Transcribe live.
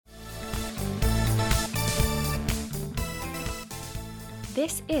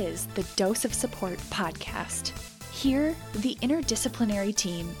This is the Dose of Support podcast. Here, the interdisciplinary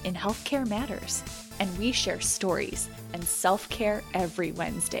team in healthcare matters, and we share stories and self-care every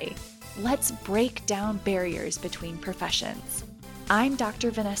Wednesday. Let's break down barriers between professions. I'm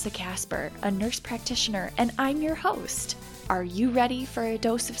Dr. Vanessa Casper, a nurse practitioner, and I'm your host. Are you ready for a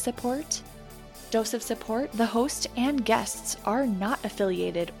dose of support? Dose of Support, the host and guests are not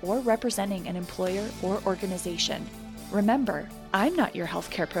affiliated or representing an employer or organization. Remember, I'm not your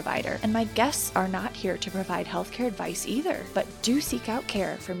healthcare provider, and my guests are not here to provide healthcare advice either, but do seek out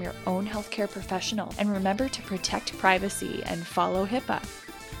care from your own healthcare professional, and remember to protect privacy and follow HIPAA.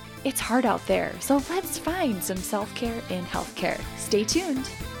 It's hard out there, so let's find some self-care in healthcare. Stay tuned.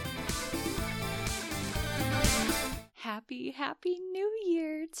 Happy New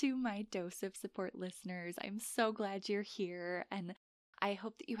Year to my Dose of Support listeners. I'm so glad you're here, and I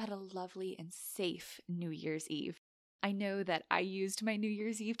hope that you had a lovely and safe New Year's Eve. I know that I used my New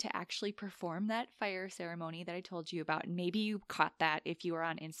Year's Eve to actually perform that fire ceremony that I told you about, and maybe you caught that if you were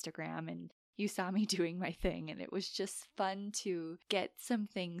on Instagram and you saw me doing my thing, and it was just fun to get some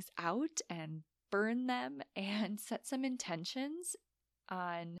things out and burn them and set some intentions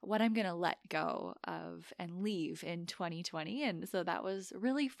on what I'm going to let go of and leave in 2020. And so that was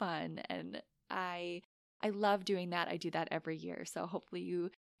really fun, and I love doing that. I do that every year. So hopefully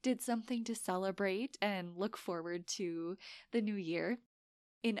you did something to celebrate and look forward to the new year.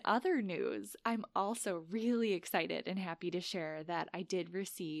 In other news, I'm also really excited and happy to share that I did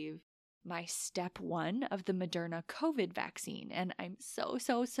receive my step 1 of the Moderna COVID vaccine. And I'm so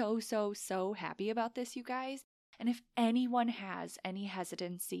happy about this, you guys. And if anyone has any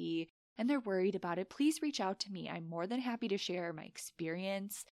hesitancy and they're worried about it, please reach out to me. I'm more than happy to share my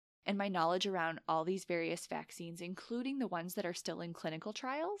experience and my knowledge around all these various vaccines, including the ones that are still in clinical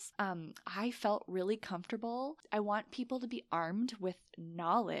trials. I felt really comfortable. I want people to be armed with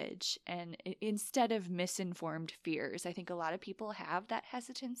knowledge and instead of misinformed fears. I think a lot of people have that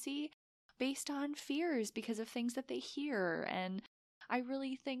hesitancy based on fears because of things that they hear. And I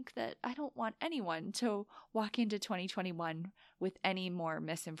really think that I don't want anyone to walk into 2021 with any more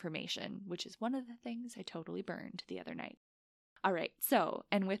misinformation, which is one of the things I totally burned the other night. All right, so,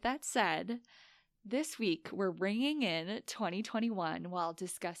 and with that said, this week we're ringing in 2021 while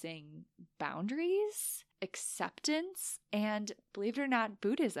discussing boundaries, acceptance, and believe it or not,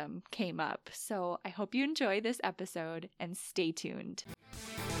 Buddhism came up. So I hope you enjoy this episode and stay tuned.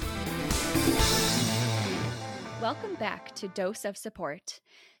 Welcome back to Dose of Support.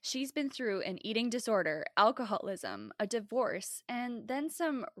 She's been through an eating disorder, alcoholism, a divorce, and then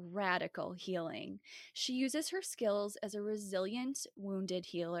some radical healing. She uses her skills as a resilient, wounded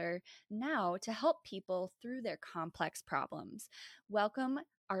healer now to help people through their complex problems. Welcome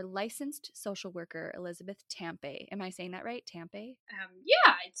our licensed social worker, Elizabeth Tampe. Am I saying that right? Tampe?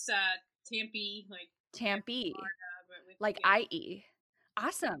 Yeah, it's Tampe, like Tampe, Florida, like IE.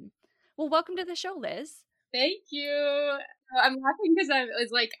 Awesome. Well, welcome to the show, Liz. Thank you. I'm laughing because I was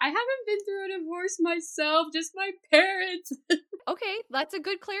like, I haven't been through a divorce myself, just my parents. Okay, that's a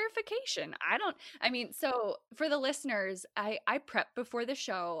good clarification. So for the listeners, I prep before the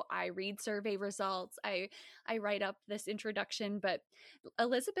show. I read survey results. I write up this introduction, but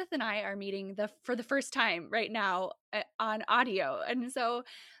Elizabeth and I are meeting for the first time right now on audio. And so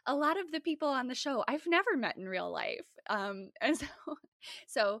a lot of the people on the show I've never met in real life.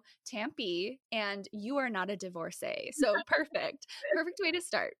 So Tampe, and you are not a divorcee. So perfect way to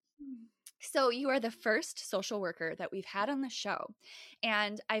start. So you are the first social worker that we've had on the show,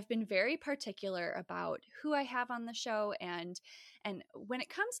 and I've been very particular about who I have on the show, and when it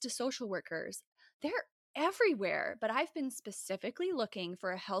comes to social workers, they're everywhere, but I've been specifically looking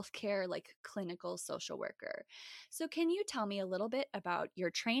for a healthcare, like clinical social worker. So can you tell me a little bit about your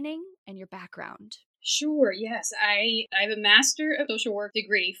training and your background? Sure, yes. I have a Master of Social Work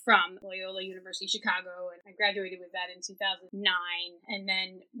degree from Loyola University Chicago, and I graduated with that in 2009, and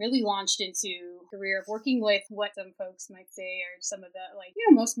then really launched into a career of working with what some folks might say are some of the,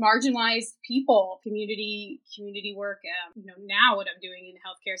 most marginalized people, community work. Now what I'm doing in a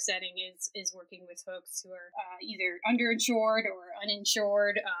healthcare setting is working with folks who are either underinsured or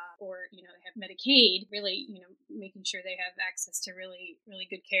uninsured, or, they have Medicaid, really, making sure they have access to really, really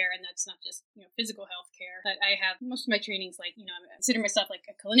good care. And that's not just, physical health care, but I have most of my trainings, I consider myself like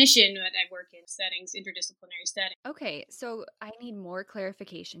a clinician, but I work in settings, interdisciplinary settings. Okay, so I need more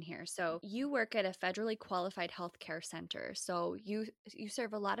clarification here. So you work at a federally qualified healthcare center. So you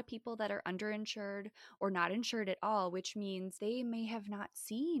serve a lot of people that are underinsured or not insured at all, which means they may have not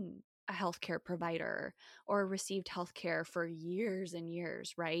seen a healthcare provider or received healthcare for years and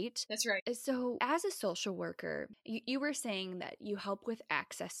years, right? That's right. So, as a social worker, you were saying that you help with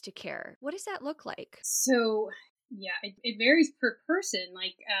access to care. What does that look like? So, yeah, it varies per person.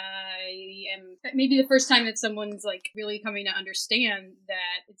 Like, I am maybe the first time that someone's like really coming to understand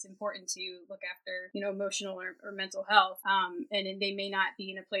that it's important to look after, emotional or mental health. And they may not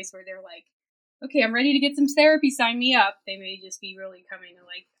be in a place where they're like, okay, I'm ready to get some therapy, sign me up. They may just be really coming to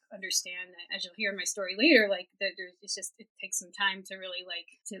like understand that, as you'll hear in my story later, like that it takes some time to really like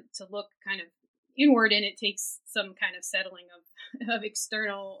to look kind of inward, and it takes some kind of settling of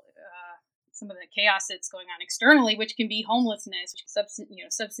external some of the chaos that's going on externally, which can be homelessness,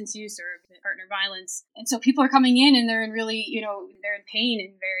 substance use or partner violence. And so people are coming in and they're in really, they're in pain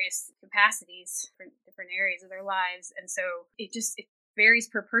in various capacities, different areas of their lives. And so it varies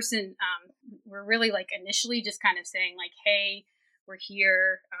per person. We're really like initially just kind of saying like, hey, we're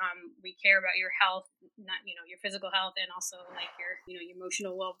here. We care about your health, not your physical health, and also like your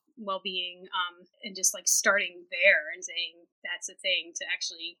emotional well-being, and just like starting there and saying that's a thing to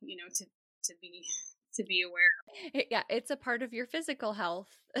actually to be aware. Yeah, it's a part of your physical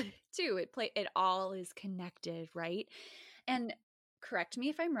health too. It all is connected, right? And correct me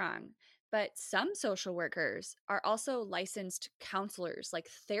if I'm wrong, but some social workers are also licensed counselors, like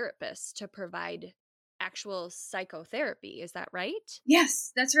therapists, to provide actual psychotherapy. Is that right?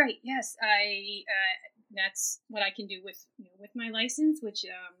 Yes, that's right. Yes, I that's what I can do with my license, which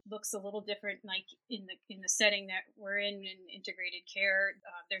looks a little different, like in the setting that we're in integrated care.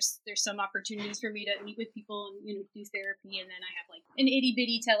 There's some opportunities for me to meet with people and do therapy, and then I have like an itty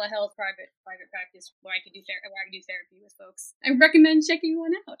bitty telehealth private practice where I can do therapy with folks. I recommend checking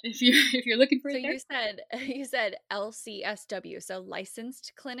one out if you're looking for. So you said LCSW, so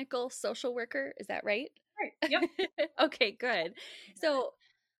licensed clinical social worker. Is that right? Right. Yep. Okay, good. So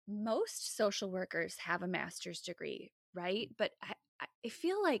most social workers have a master's degree, right? But I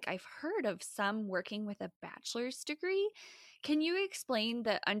feel like I've heard of some working with a bachelor's degree. Can you explain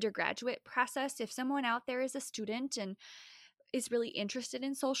the undergraduate process? If someone out there is a student and is really interested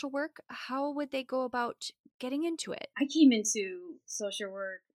in social work, how would they go about getting into it? I came into social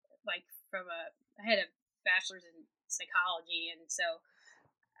work like I had a bachelor's in psychology, and so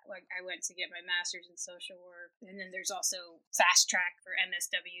like I went to get my master's in social work, and then there's also fast track for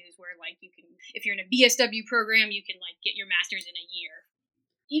MSWs where like you can, if you're in a BSW program, you can like get your master's in a year.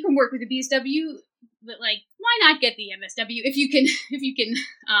 You can work with a BSW, but like why not get the MSW if you can you can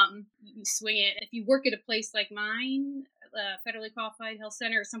swing it. If you work at a place like mine, federally qualified health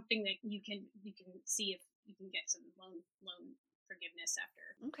center or something, that you can see if you can get some loan forgiveness after.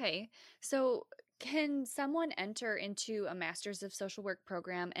 Okay. So, can someone enter into a master's of social work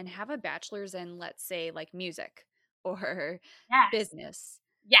program and have a bachelor's in, let's say, like music or Yes. business?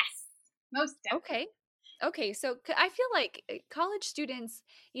 Yes. Most definitely. Okay. Okay. So, I feel like college students,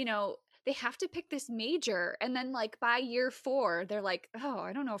 they have to pick this major. And then, like, by year 4, they're like, oh,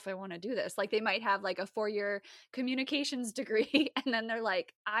 I don't know if I want to do this. Like, they might have like a 4-year communications degree. And then they're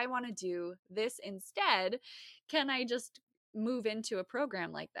like, I want to do this instead. Can I just move into a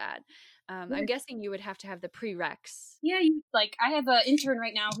program like that? I'm guessing you would have to have the prereqs. Yeah, like I have an intern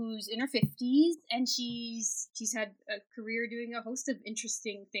right now who's in her 50s, and she's had a career doing a host of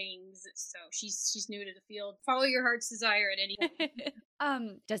interesting things. So she's new to the field. Follow your heart's desire at any point.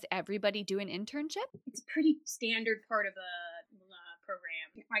 Does everybody do an internship? It's a pretty standard part of a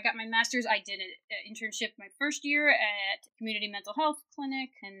program. I got my master's. I did an internship my first year at community mental health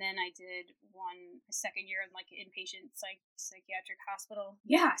clinic, and then I did a second year in like an inpatient psychiatric hospital.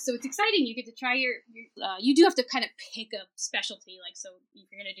 Yeah, so it's exciting. You get to try your you do have to kind of pick a specialty, like so if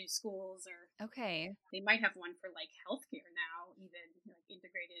you're gonna do schools or Okay. they might have one for like healthcare now, even like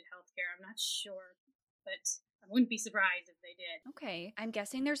integrated healthcare. I'm not sure, but I wouldn't be surprised if they did. Okay. I'm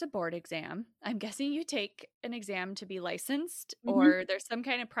guessing there's a board exam. I'm guessing you take an exam to be licensed, Mm-hmm. or there's some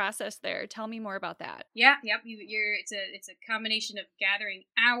kind of process there. Tell me more about that. Yeah, yep. It's a combination of gathering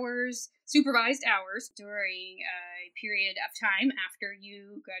hours, supervised hours during a period of time after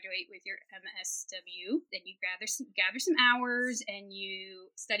you graduate with your MSW. Then you gather some hours and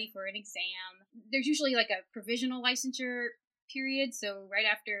you study for an exam. There's usually like a provisional licensure period. So right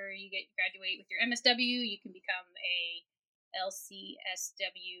after you graduate with your MSW, you can become a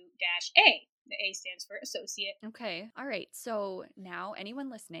LCSW-A. The A stands for associate. Okay. All right. So now anyone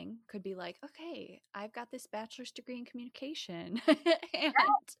listening could be like, okay, I've got this bachelor's degree in communication. And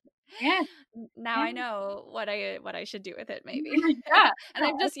Yeah. Now Yeah. I know what I should do with it maybe. Yeah. And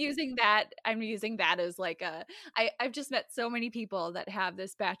I'm just using that as like I've just met so many people that have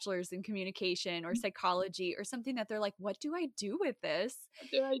this bachelor's in communication or psychology or something that they're like, what do I do with this?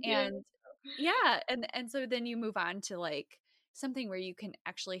 What do I do? And yeah, and so then you move on to like something where you can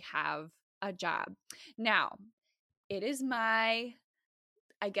actually have a job. Now, it is my,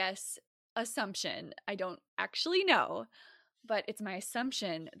 I guess, assumption. I don't actually know, but it's my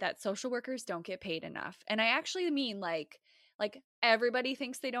assumption that social workers don't get paid enough. And I actually mean like everybody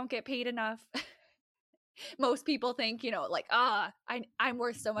thinks they don't get paid enough. Most people think, like, I'm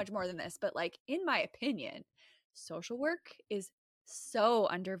worth so much more than this, but like in my opinion, social work is so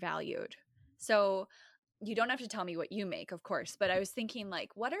undervalued. So you don't have to tell me what you make, of course, but I was thinking like,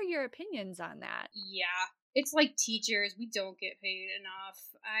 what are your opinions on that? Yeah. It's like teachers. We don't get paid enough.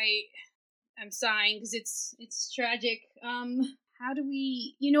 I'm sighing because it's tragic. How do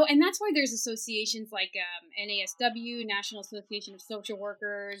we, and that's why there's associations like NASW, National Association of Social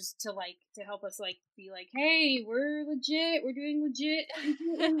Workers, to help us like be like, hey, we're legit, we're doing legit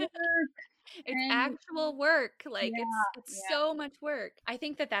important work, It's and actual work. Like yeah, it's yeah, so much work. I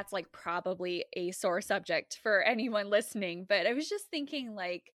think that that's like probably a sore subject for anyone listening, but I was just thinking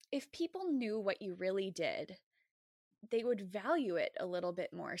like if people knew what you really did, they would value it a little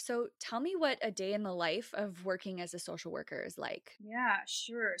bit more. So tell me what a day in the life of working as a social worker is like. yeah,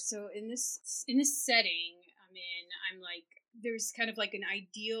 sure. So in this setting I'm in, I'm like there's kind of like an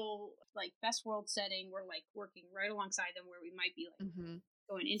ideal like best world setting. We're like working right alongside them, where we might be like Mhm.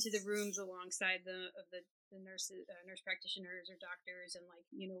 going into the rooms alongside the nurses, nurse practitioners or doctors, and like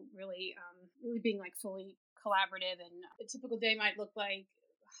really being like fully collaborative. And a typical day might look like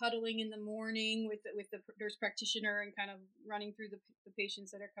huddling in the morning with the nurse practitioner and kind of running through the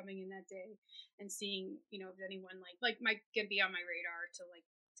patients that are coming in that day, and seeing if anyone like might get be on my radar to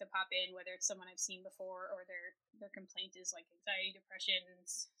pop in, whether it's someone I've seen before or their complaint is like anxiety, depression,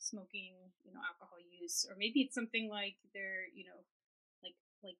 smoking, alcohol use, or maybe it's something like they're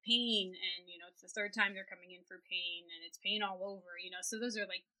like pain, and it's the third time they're coming in for pain, and it's pain all over. So those are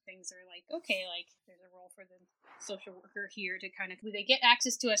like things that are like, okay, like there's a role for the social worker here to kind of they get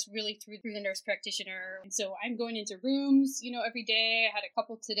access to us really through the nurse practitioner. And so I'm going into rooms every day. I had a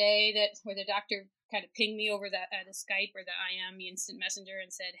couple today that where the doctor kind of pinged me over that at a Skype or the IM, the instant messenger,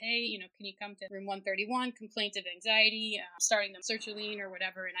 and said, hey, can you come to room 131, complaint of anxiety, starting the sertraline or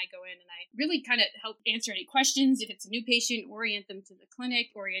whatever. And I go in and I really kind of help answer any questions. If it's a new patient, orient them to the clinic,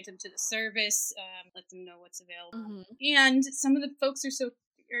 orient them to the service, let them know what's available. Mhm. And some of the folks are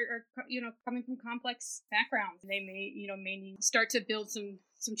coming from complex backgrounds. They may need to start to build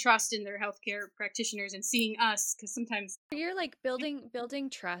some trust in their healthcare practitioners and seeing us, because sometimes You're like building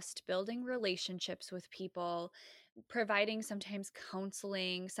trust, building relationships with people, providing sometimes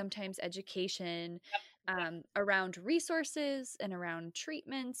counseling, sometimes education around resources and around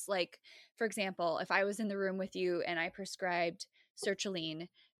treatments. Like, for example, if I was in the room with you and I prescribed sertraline,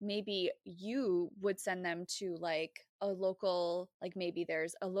 maybe you would send them to like a local, like maybe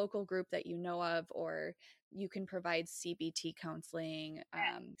there's a local group that you know of, or you can provide CBT counseling.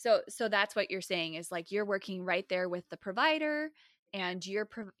 So that's what you're saying is like you're working right there with the provider, and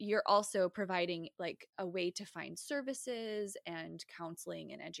you're also providing like a way to find services and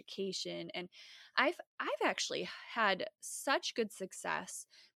counseling and education. And I've actually had such good success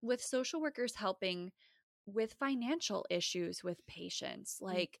with social workers helping with financial issues with patients.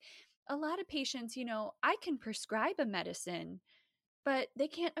 Like a lot of patients, I can prescribe a medicine, but they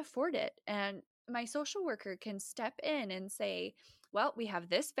can't afford it. And my social worker can step in and say, well, we have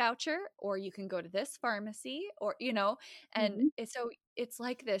this voucher, or you can go to this pharmacy, or, and Mhm. so it's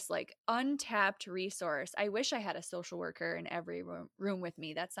like this like untapped resource. I wish I had a social worker in every room with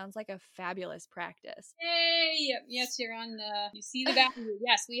me. That sounds like a fabulous practice. Hey, yep, yes, you're on. You see the value.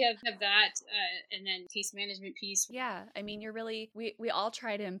 Yes, we have that, and then case management piece. Yeah, I mean, we all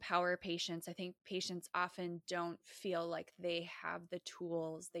try to empower patients. I think patients often don't feel like they have the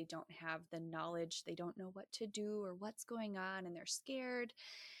tools, they don't have the knowledge, they don't know what to do or what's going on, and they're scared.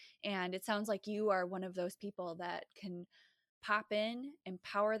 And it sounds like you are one of those people that can pop in,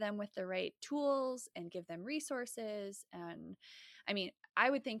 empower them with the right tools, and give them resources. And I mean, I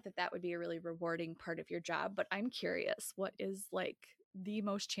would think that that would be a really rewarding part of your job, but I'm curious, what is like the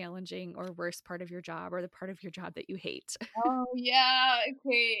most challenging or worst part of your job, or the part of your job that you hate? Oh yeah,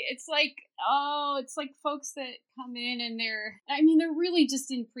 okay. It's like folks that come in and they're really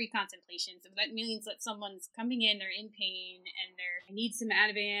just in pre-contemplation. So that means that someone's coming in, they're in pain, and I need some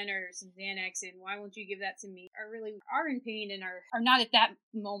Ativan or some Xanax, and why won't you give that to me? Are in pain and are not at that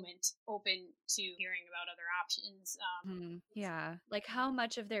moment open to hearing about other options. Yeah. Like how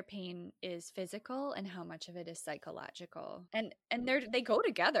much of their pain is physical and how much of it is psychological. And they go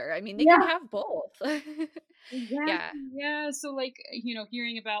together. I mean, they can Yeah. have both. Yeah. Exactly. Yeah. So, like,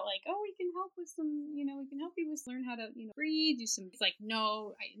 hearing about like, oh, we can help with some, we can help you with learn how to, breathe, do some. It's like,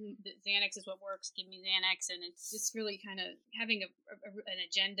 no, the Xanax is what works. Give me Xanax, and it's just really kind of having an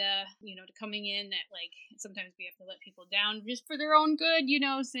agenda, to coming in that like sometimes we have to let people down just for their own good,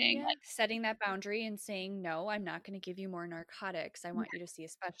 saying Yeah. like, Setting that boundary and saying, no, I'm not going to give you more narcotics. I want you to see a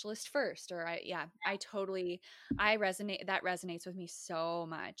specialist first. Or I resonate. That resonates with me so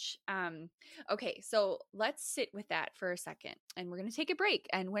much. Okay. So let's sit with that for a second, and we're going to take a break.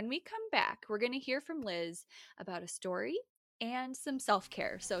 And when we come back, we're going to hear from Liz about a story and some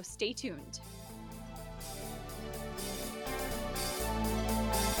self-care. So stay tuned.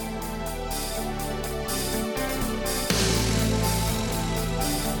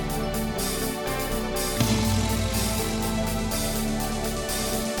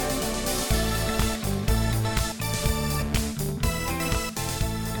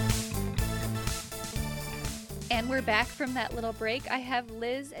 And we're back from that little break. I have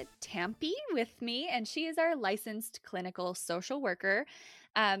Liz Tampi with me, and she is our licensed clinical social worker.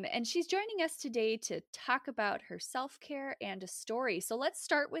 And she's joining us today to talk about her self-care and a story. So let's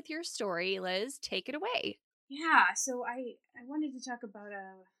start with your story, Liz. Take it away. yeah. So I wanted to talk about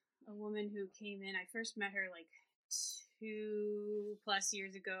a woman who came in. I first met her like 2+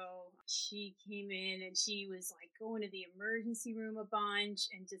 years ago. She came in and she was like going to the emergency room a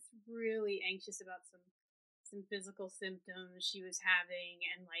bunch and just really anxious about some physical symptoms she was having,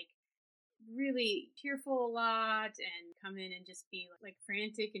 and like really tearful a lot, and come in and just be like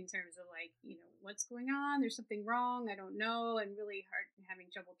frantic in terms of like, what's going on, there's something wrong, I don't know, and really hard,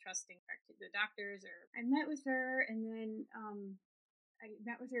 having trouble trusting the doctors. Or I met with her, and then I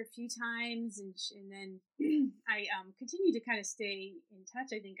met with her a few times, and then I continued to kind of stay in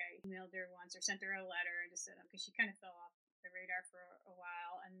touch. I think I emailed her once or sent her a letter and just said, because she kind of fell off the radar for a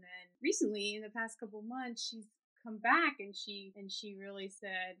while. And then recently, in the past couple months, she's come back, and she really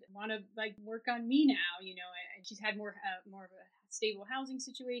said, want to like work on me now, and she's had more of a stable housing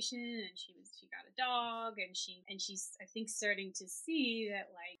situation, and she got a dog, and she's, I think, starting to see that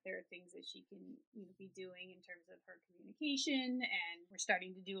like there are things that she can be doing in terms of her communication. And we're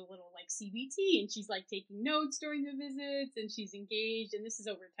starting to do a little like CBT, and she's like taking notes during the visits, and she's engaged, and this is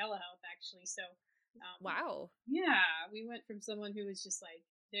over telehealth actually. So Wow. yeah, we went from someone who was just like,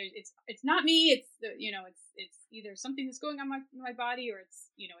 it's not me, it's it's either something that's going on my body, or it's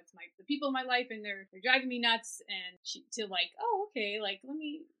the people in my life, and they're driving me nuts, and to like, oh, okay, like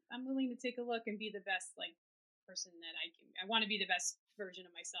I'm willing to take a look and be the best like person that I want to be the best version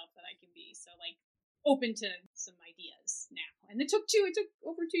of myself that I can be. So like open to some ideas now. And it took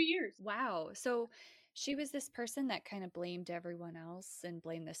over 2 years. Wow. So she was this person that kind of blamed everyone else and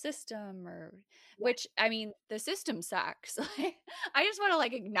blamed the system, or Yeah. which, I mean, the system sucks. I just want to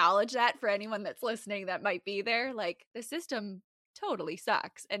like acknowledge that for anyone that's listening that might be there. Like the system totally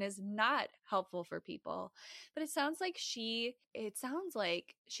sucks and is not helpful for people. But it sounds like she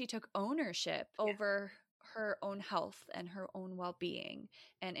took ownership Yeah. over her own health and her own well-being,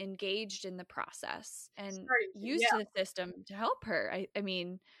 and engaged in the process and Starting to, used yeah. the system to help her. I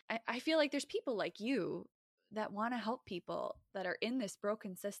mean, I feel like there's people like you that want to help people that are in this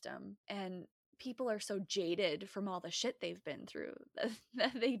broken system, and people are so jaded from all the shit they've been through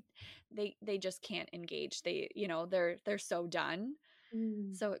that they just can't engage. They're so done.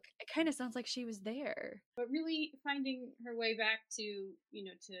 Mm. So it kind of sounds like she was there. But really finding her way back to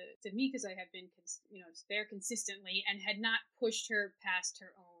to me, because I had been there consistently and had not pushed her past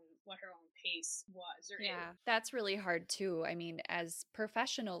her own what her own pace was or is. Yeah, that's really hard too. I mean, as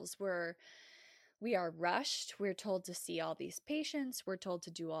professionals, we are rushed. We're told to see all these patients. We're told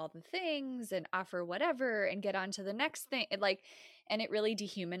to do all the things and offer whatever and get on to the next thing. And it really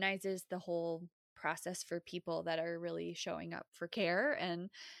dehumanizes the whole process for people that are really showing up for care. And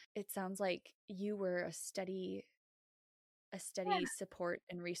it sounds like you were a steady support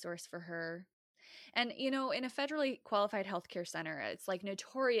and resource for her. And, in a federally qualified healthcare center, it's like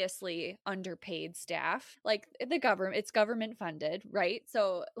notoriously underpaid staff. Like it's government funded, right?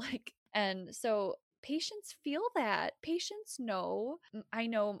 So, and so patients feel that. Patients know. I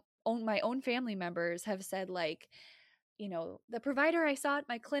know my own family members have said, like, the provider I saw at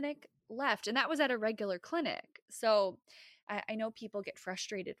my clinic left, and that was at a regular clinic. So I know people get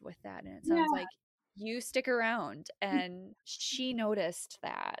frustrated with that. And it Yeah. sounds like you stick around, and she noticed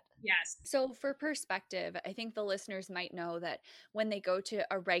that. Yes. So, for perspective, I think the listeners might know that when they go to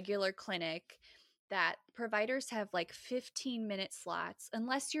a regular clinic, that providers have like 15-minute slots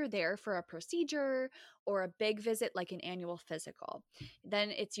unless you're there for a procedure or a big visit like an annual physical.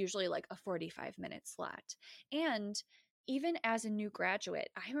 Then it's usually like a 45-minute slot. And even as a new graduate,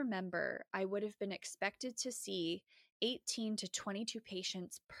 I remember I would have been expected to see 18 to 22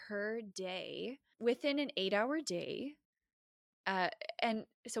 patients per day within an 8-hour day. Uh, and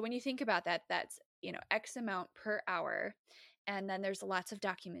so when you think about that, that's, X amount per hour. And then there's lots of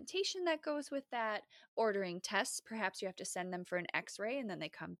documentation that goes with that, ordering tests. Perhaps you have to send them for an x-ray and then they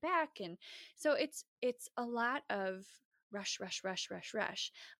come back. And so it's a lot of rush, rush, rush, rush,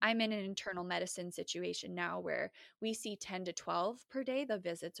 rush. I'm in an internal medicine situation now where we see 10 to 12 per day. The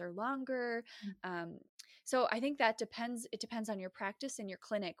visits are longer. So I think that depends. It depends on your practice and your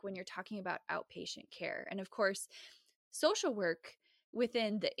clinic when you're talking about outpatient care. And of course, social work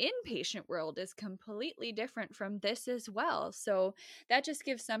within the inpatient world is completely different from this as well. So that just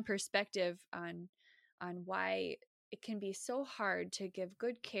gives some perspective on why it can be so hard to give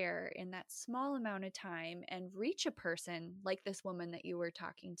good care in that small amount of time and reach a person like this woman that you were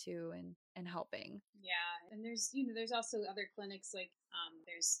talking to and helping. Yeah, and there's also other clinics like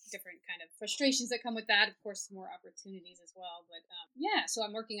there's different kind of frustrations that come with that. Of course, more opportunities as well. But yeah, so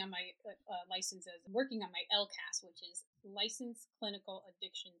I'm working on my licenses. I'm working on my LCAS, which is Licensed Clinical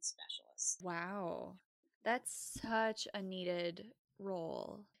Addiction Specialist. Wow. That's such a needed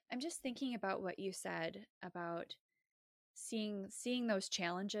role. I'm just thinking about what you said about seeing those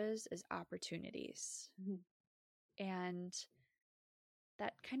challenges as opportunities. Mm-hmm. And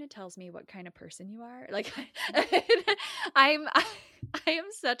that kind of tells me what kind of person you are. Like I'm I am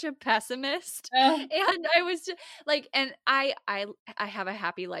such a pessimist. And I was just, like, and I have a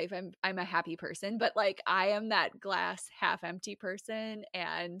happy life. I'm a happy person, but like I am that glass half empty person,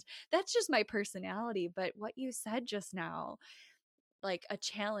 and that's just my personality. But what you said just now, like a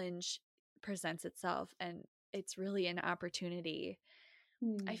challenge presents itself and it's really an opportunity.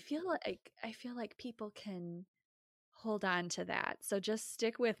 Hmm. I feel like people can hold on to that. So just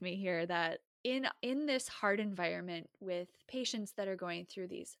stick with me here that in this hard environment with patients that are going through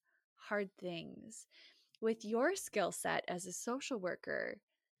these hard things, with your skill set as a social worker,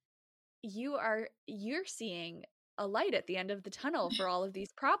 you're seeing a light at the end of the tunnel for all of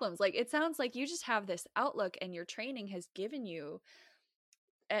these problems. Like it sounds like you just have this outlook and your training has given you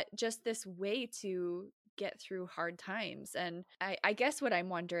just this way to get through hard times. And I guess what I'm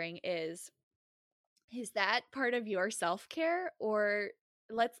wondering is that part of your self-care, or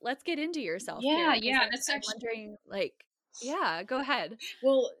let's get into your Yeah, self-care because yeah, that's I'm actually wondering, like, yeah, go ahead.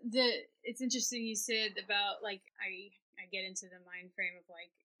 well. It's interesting you said about like I get into the mind frame of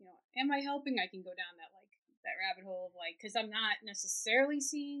like am I helping? I can go down that rabbit hole of like because I'm not necessarily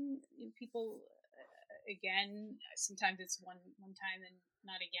seeing people again. Sometimes it's one time and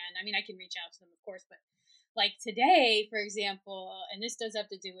not again. I mean, I can reach out to them, of course, but like today, for example, and this does have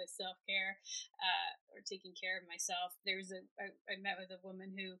to do with self care or taking care of myself. I met with a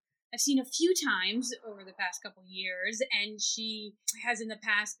woman who I've seen a few times over the past couple years, and she has in the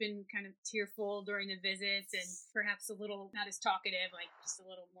past been kind of tearful during the visits and perhaps a little not as talkative, like just a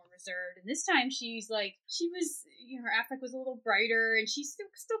little more reserved. And this time she's like, she was, her affect was a little brighter, and she's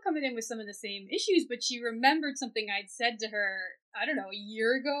still coming in with some of the same issues, but she remembered something I'd said to her, I don't know, a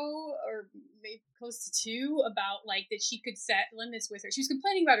year ago or maybe close to two, about like that she could set limits with her. She was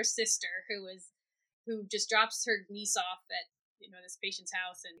complaining about her sister who just drops her niece off at this patient's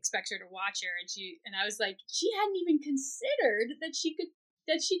house and expects her to watch her, and I was like, she hadn't even considered that she could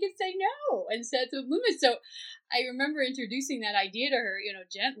say no and set some limits. So I remember introducing that idea to her,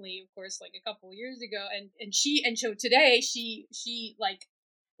 gently, of course, like a couple of years ago, and so today she like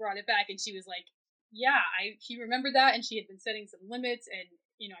brought it back, and she was like, yeah, she remembered that, and she had been setting some limits, and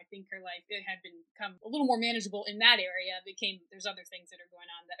I think her life, it had become a little more manageable in that area. There's other things that are going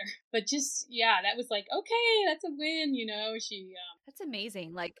on that are, but just, yeah, that was like, okay, that's a win, That's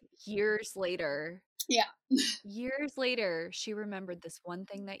amazing. Like yeah, years later, she remembered this one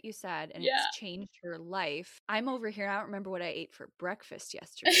thing that you said, and it's yeah, changed her life. I'm over here, I don't remember what I ate for breakfast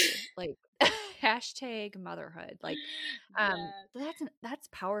yesterday. Like hashtag motherhood. Like yeah. that's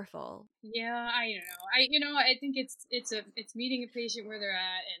powerful. Yeah, I don't know. I think it's meeting a patient where they're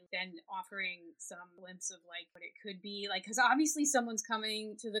at and then offering some glimpse of like what it could be like, because obviously someone's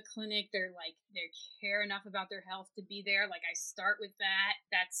coming to the clinic, they care enough about their health to be there. Like I start with that.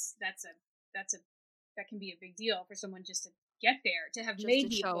 That's a that can be a big deal for someone just to get there, to have Just made to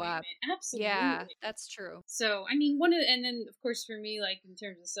the show up. appointment. Yeah, Absolutely. that's true. So, I mean, and then of course for me, like in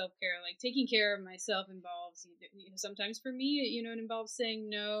terms of self-care, like taking care of myself involves, sometimes for me, it involves saying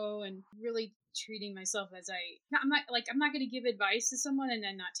no and really treating myself as I'm not going to give advice to someone and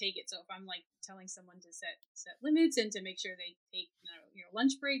then not take it. So if I'm like telling someone to set limits and to make sure they take,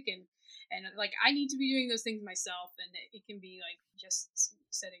 lunch break and like I need to be doing those things myself, and it can be like just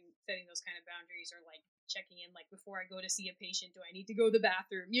setting those kind of boundaries, or like checking in, like before I go to see a patient, do I need to go to the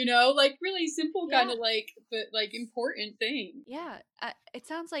bathroom, like really simple kind of but like important thing. Yeah, it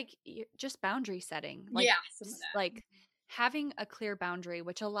sounds like you're just boundary setting, Yeah, some of that. like having a clear boundary,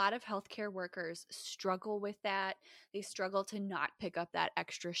 which a lot of healthcare workers struggle with that. They struggle to not pick up that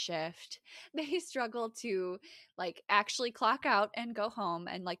extra shift. They struggle to like actually clock out and go home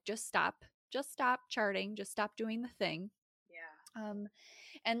and like just stop charting, just stop doing the thing. Yeah.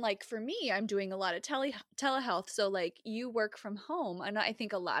 And like for me, I'm doing a lot of telehealth. So like you work from home, and I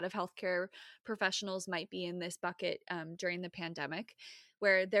think a lot of healthcare professionals might be in this bucket during the pandemic,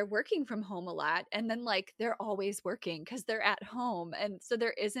 where they're working from home a lot, and then like they're always working because they're at home, and so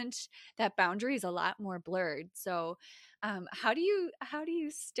there isn't that boundary is a lot more blurred. So how do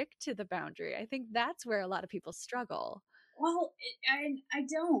you stick to the boundary? I think that's where a lot of people struggle. Well, I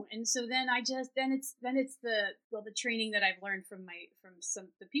don't, and so then it's the training that I've learned from some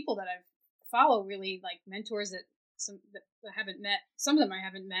the people that I follow, really like mentors that I haven't met. Some of them I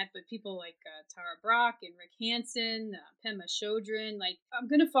haven't met, but people like Tara Brock and Rick Hansen, Pema Chodron. Like I'm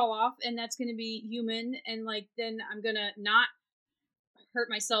gonna fall off, and that's gonna be human, and like then I'm gonna not hurt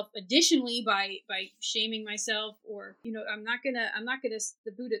myself additionally by shaming myself, or I'm not gonna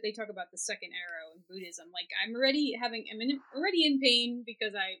the Buddha, they talk about the second arrow in Buddhism, like already in pain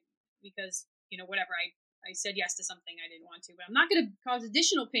because whatever, I said yes to something I didn't want to, but I'm not going to cause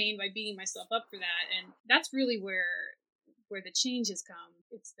additional pain by beating myself up for that. And that's really where the change has come.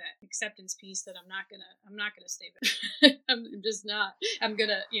 It's that acceptance piece that I'm not gonna stay there. I'm just not. I'm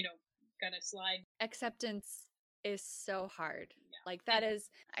gonna slide. Acceptance is so hard. Yeah. Like that is,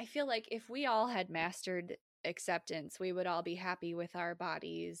 I feel like if we all had mastered acceptance, we would all be happy with our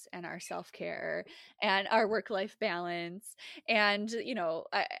bodies and our self-care and our work-life balance. And,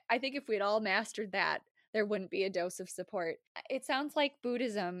 I think if we'd all mastered that, there wouldn't be a dose of support. It sounds like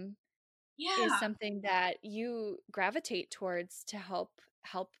Buddhism is something that you gravitate towards to help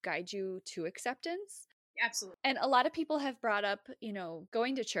guide you to acceptance. Absolutely. And a lot of people have brought up,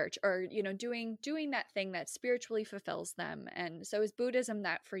 going to church or, doing that thing that spiritually fulfills them. And so is Buddhism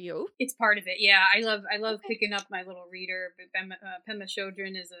that for you? It's part of it. Yeah. I love picking up my little reader. Pema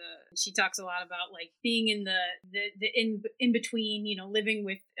Chodron she talks a lot about like being in the in between, living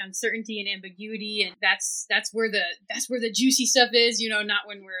with uncertainty and ambiguity. And that's where the juicy stuff is, not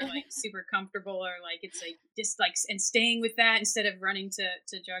when we're like super comfortable, or like, it's like just like, and staying with that instead of running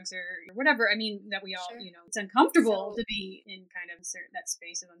to drugs or whatever. I mean, that we all, Sure. It's uncomfortable to be in kind of that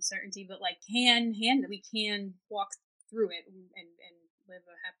space of uncertainty, but like we can walk through it and live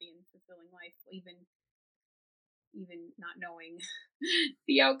a happy and fulfilling life, even not knowing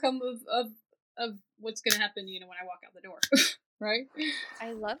the outcome of what's going to happen, when I walk out the door. Right?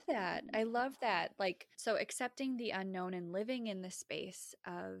 I love that. Like, so accepting the unknown and living in the space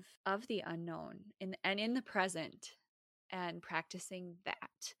of the unknown and in the present and practicing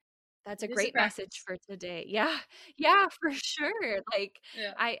that. That's a great message for today. Yeah. Yeah, for sure. Like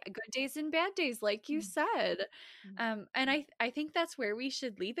good days and bad days, like you said. And I think that's where we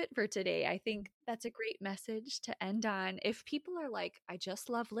should leave it for today. I think that's a great message to end on. If people are like, I just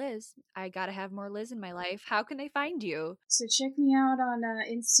love Liz, I got to have more Liz in my life, how can they find you? So check me out on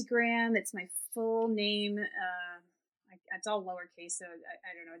Instagram. It's my full name. It's all lowercase, so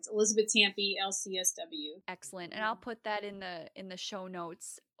I don't know. It's Elizabeth Tampy, LCSW. Excellent. And I'll put that in the show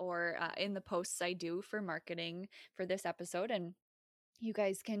notes or in the posts I do for marketing for this episode. And you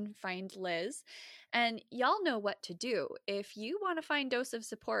guys can find Liz. And y'all know what to do. If you want to find Dose of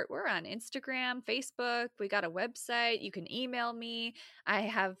Support, we're on Instagram, Facebook. We got a website. You can email me. I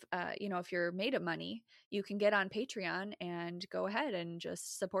have, if you're made of money, you can get on Patreon and go ahead and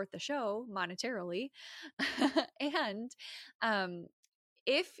just support the show monetarily. And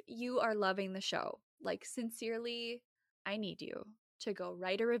if you are loving the show, like sincerely, I need you to go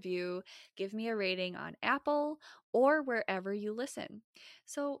write a review, give me a rating on Apple or wherever you listen.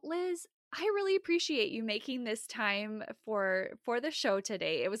 So Liz, I really appreciate you making this time for the show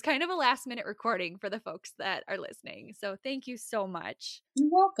today. It was kind of a last minute recording for the folks that are listening. So thank you so much. You're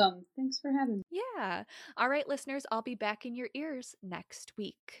welcome. Thanks for having me. Yeah. All right, listeners, I'll be back in your ears next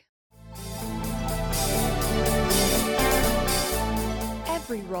week.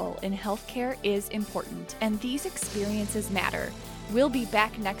 every role in healthcare is important, and these experiences matter. We'll be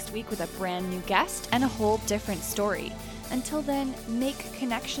back next week with a brand new guest and a whole different story. Until then, make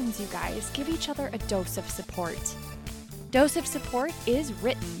connections, you guys. Give each other a dose of support. Dose of Support is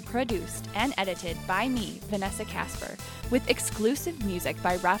written, produced, and edited by me, Vanessa Casper, with exclusive music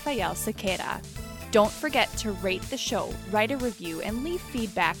by Rafael Sequeira. Don't forget to rate the show, write a review, and leave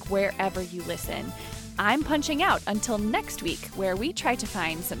feedback wherever you listen. I'm punching out until next week, where we try to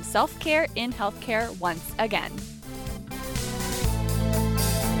find some self-care in healthcare once again.